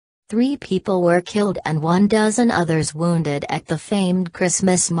3 people were killed and 12 others wounded at the famed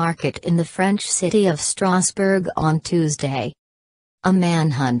Christmas market in the French city of Strasbourg on Tuesday. A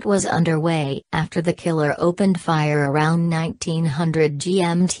manhunt was underway after the killer opened fire around 1900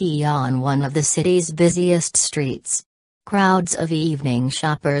 GMT on one of the city's busiest streets. Crowds of evening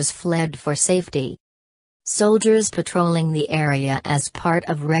shoppers fled for safety. Soldiers patrolling the area as part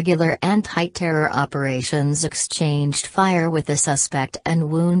of regular anti-terror operations exchanged fire with the suspect and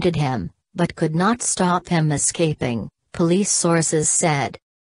wounded him, but could not stop him escaping, police sources said.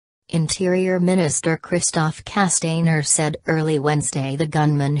 Interior Minister Christophe Castaner said early Wednesday the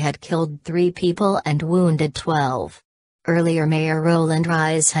gunman had killed 3 people and wounded 12. Earlier Mayor Roland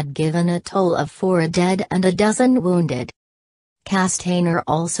Ries had given a toll of 4 dead and a dozen wounded. Castaner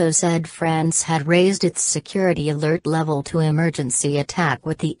also said France had raised its security alert level to emergency attack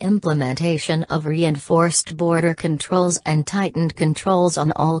with the implementation of reinforced border controls and tightened controls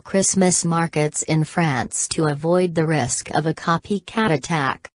on all Christmas markets in France to avoid the risk of a copycat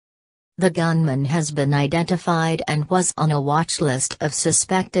attack. The gunman has been identified and was on a watch list of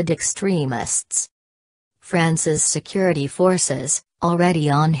suspected extremists. France's security forces, already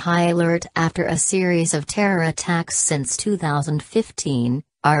on high alert after a series of terror attacks since 2015,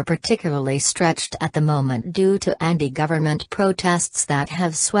 are particularly stretched at the moment due to anti-government protests that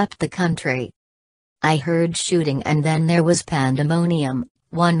have swept the country. "I heard shooting and then there was pandemonium,"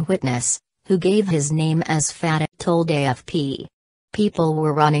 one witness, who gave his name as Fadak, told AFP. "People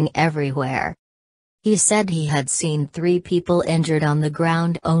were running everywhere." He said he had seen 3 people injured on the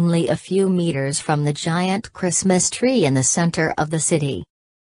ground only a few meters from the giant Christmas tree in the center of the city.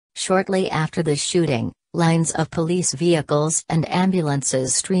 Shortly after the shooting, lines of police vehicles and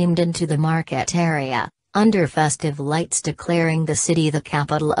ambulances streamed into the market area, under festive lights declaring the city the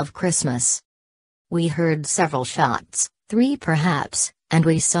capital of Christmas. "We heard several shots, 3 perhaps, and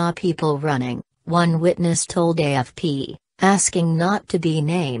we saw people running," one witness told AFP, asking not to be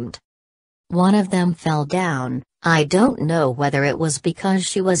named. "One of them fell down. I don't know whether it was because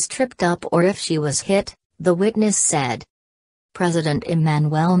she was tripped up or if she was hit," the witness said. President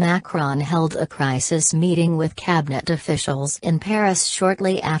Emmanuel Macron held a crisis meeting with cabinet officials in Paris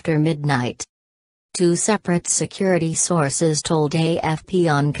shortly after midnight. 2 separate security sources told AFP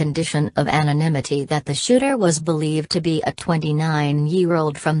on condition of anonymity that the shooter was believed to be a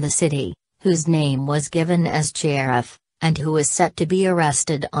 29-year-old from the city, whose name was given as Cherif, and who was set to be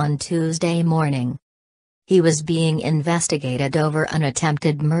arrested on Tuesday morning. He was being investigated over an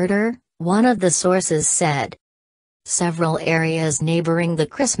attempted murder, one of the sources said. Several areas neighboring the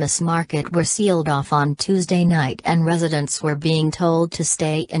Christmas market were sealed off on Tuesday night and residents were being told to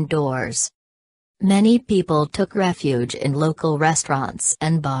stay indoors. Many people took refuge in local restaurants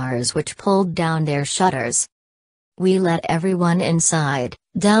and bars which pulled down their shutters. "We let everyone inside,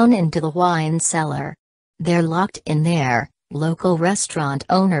 down into the wine cellar. They're locked in there," local restaurant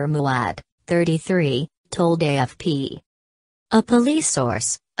owner Muad, 33, told AFP. A police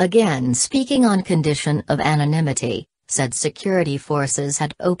source, again speaking on condition of anonymity, said security forces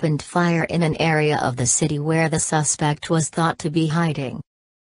had opened fire in an area of the city where the suspect was thought to be hiding.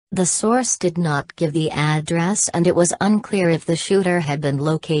 The source did not give the address and it was unclear if the shooter had been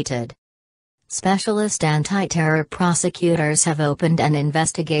located. Specialist anti-terror prosecutors have opened an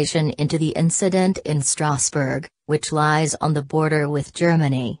investigation into the incident in Strasbourg, which lies on the border with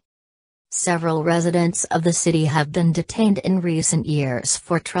Germany. Several residents of the city have been detained in recent years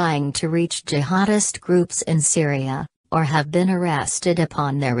for trying to reach jihadist groups in Syria, or have been arrested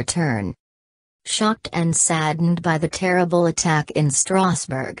upon their return. "Shocked and saddened by the terrible attack in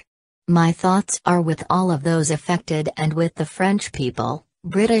Strasbourg. My thoughts are with all of those affected and with the French people,"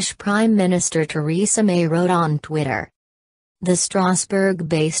 British Prime Minister Theresa May wrote on Twitter. The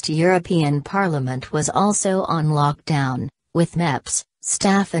Strasbourg-based European Parliament was also on lockdown, with MEPs,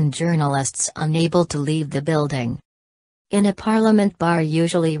 staff and journalists unable to leave the building. In a Parliament bar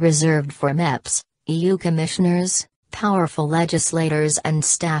usually reserved for MEPs, EU commissioners, powerful legislators and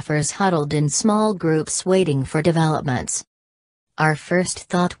staffers huddled in small groups waiting for developments. "Our first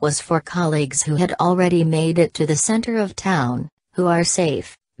thought was for colleagues who had already made it to the center of town, who are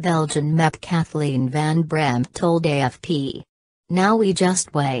safe," Belgian MEP Kathleen Van Brandt told AFP. "Now we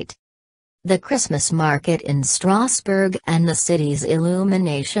just wait." The Christmas market in Strasbourg and the city's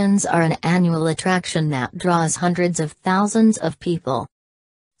illuminations are an annual attraction that draws hundreds of thousands of people.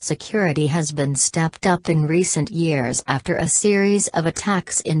 Security has been stepped up in recent years after a series of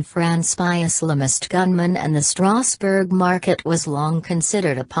attacks in France by Islamist gunmen, and the Strasbourg market was long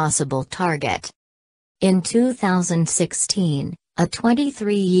considered a possible target. In 2016, A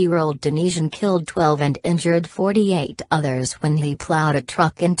 23-year-old Tunisian killed 12 and injured 48 others when he plowed a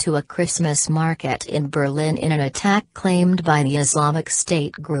truck into a Christmas market in Berlin in an attack claimed by the Islamic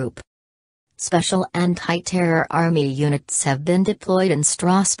State group. Special anti-terror army units have been deployed in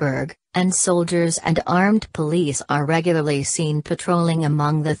Strasbourg, and soldiers and armed police are regularly seen patrolling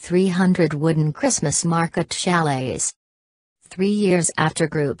among the 300 wooden Christmas market chalets. 3 years after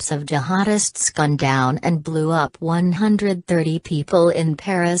groups of jihadists gunned down and blew up 130 people in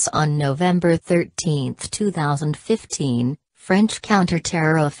Paris on November 13, 2015, French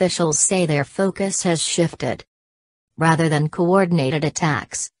counter-terror officials say their focus has shifted. Rather than coordinated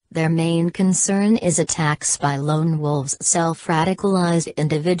attacks, their main concern is attacks by lone wolves, self-radicalized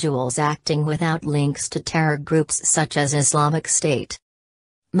individuals acting without links to terror groups such as Islamic State.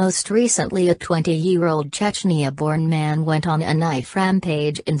 Most recently, a 20-year-old Chechnya-born man went on a knife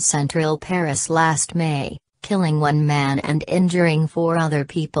rampage in central Paris last May, killing one man and injuring 4 other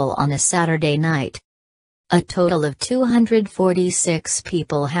people on a Saturday night. A total of 246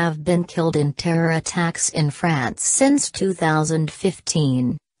 people have been killed in terror attacks in France since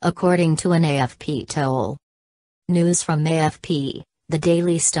 2015, according to an AFP toll. News from AFP, The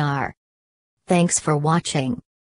Daily Star. Thanks for watching.